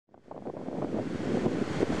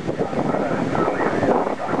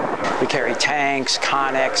We carry tanks,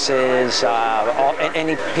 connexes,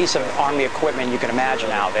 any piece of Army equipment you can imagine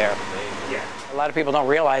out there. A lot of people don't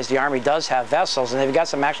realize the Army does have vessels, and they've got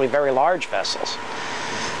some actually very large vessels.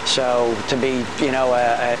 So to be, you know,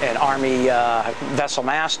 an Army vessel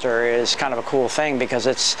master is kind of a cool thing, because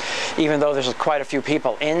it's, even though there's quite a few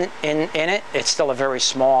people in it, it's still a very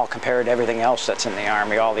small compared to everything else that's in the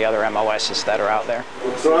Army, all the other MOSs that are out there.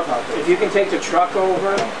 If you can take the truck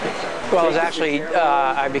over. Well, it was actually,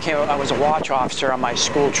 I was a watch officer on my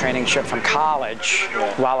school training ship from college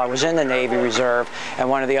while I was in the Navy Reserve, and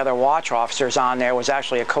one of the other watch officers on there was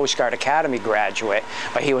actually a Coast Guard Academy graduate,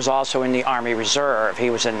 but he was also in the Army Reserve. He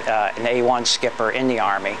was an A1 skipper in the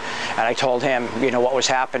Army, and I told him, you know, what was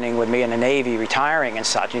happening with me in the Navy, retiring and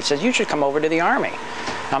such. And he says, you should come over to the Army.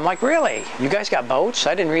 I'm like, really? You guys got boats?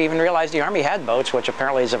 I didn't even realize the Army had boats, which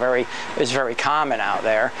apparently is very common out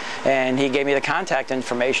there. And he gave me the contact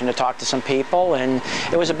information to talk to some people, and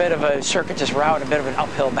it was a bit of a circuitous route, a bit of an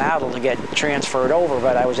uphill battle to get transferred over,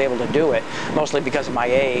 but I was able to do it, mostly because of my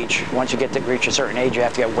age. Once you get to reach a certain age, you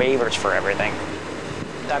have to get waivers for everything.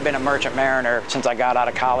 I've been a merchant mariner since I got out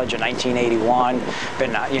of college in 1981.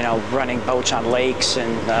 Been, you know, running boats on lakes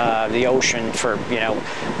and the ocean for, you know,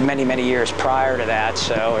 many years prior to that.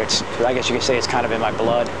 So it's, I guess you could say it's kind of in my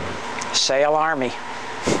blood. Sail Army.